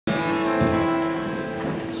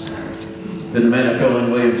Did the man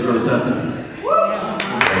Colin Williams or something?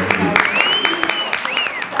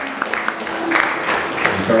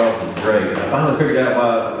 Charles is great. I finally figured out why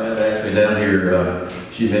Amanda asked me down here.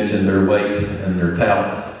 She mentioned their weight and their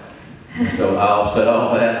talent. So I offset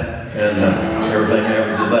all that, and everything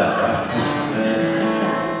averages out, right?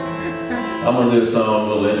 I'm going to do a song,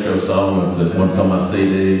 a little intro song. It's one's on my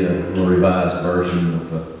CD, a little revised version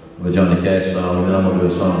of a Johnny Cash song. And then I'm going to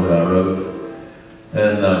do a song that I wrote.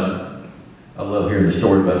 And I love hearing the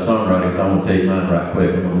story about songwriting, so I'm going to tell you mine right quick.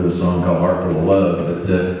 I'm going to do a song called Heart Full of Love. But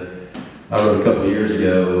I wrote a couple of years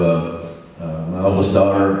ago. My oldest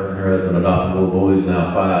daughter, her husband adopted a little boy who's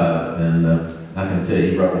now 5, and I can tell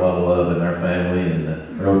you he brought a lot of love in our family. And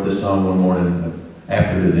I wrote this song one morning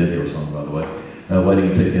after I did the intro song, by the way, waiting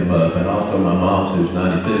to pick him up. And also my mom's, who's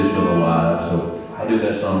 92, is still alive. So I'll do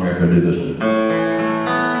that song after I do this one.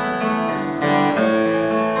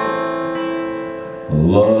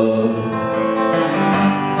 Love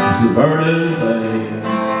is a burning thing,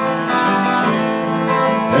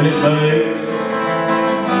 and it makes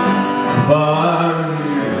a fire in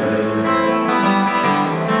your veins.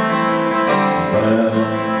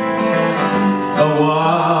 A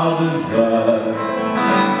wild desire,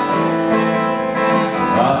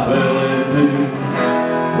 I fell into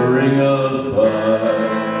a ring of fire.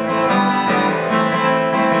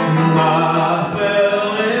 I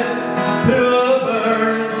fell into a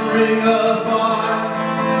burning ring of fire.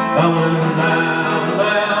 I went down,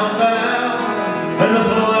 down, down, and the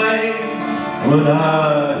flames would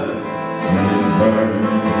hide. Burn,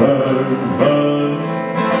 burn, burn,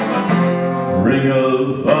 ring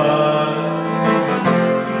of fire,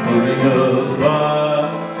 ring of fire,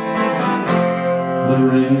 the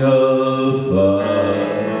ring of fire.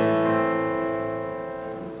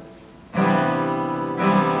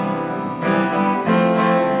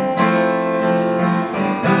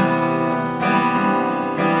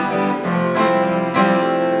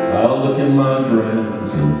 I'll look in my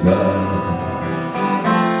grandson's eyes,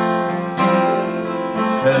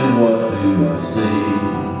 and what do I see?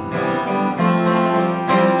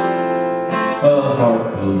 A heart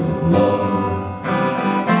full of love,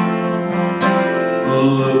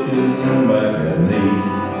 looking back at me.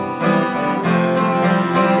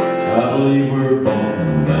 I believe we're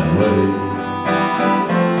born that way.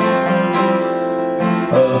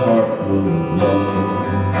 A heart full of love,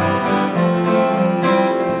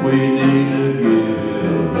 we need to give it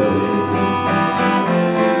away.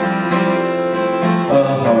 A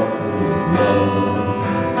heart full of love.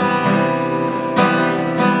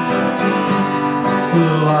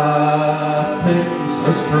 Life takes us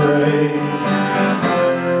astray.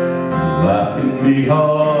 Life can be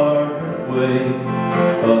hard that way.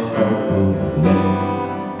 A heart full of love.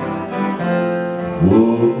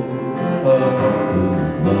 Whoa, a heart full of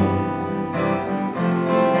love.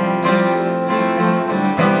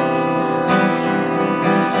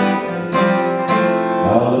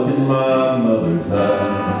 I look in my mother's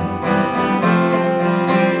eyes,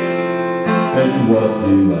 and what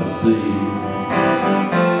do I see?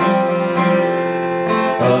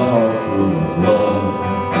 A heart full of love,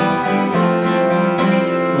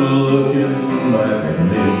 looking back at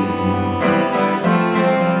me.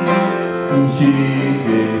 She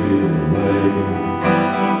gave it away.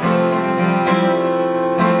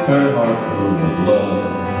 Her heart full of love,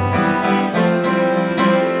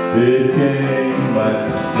 it came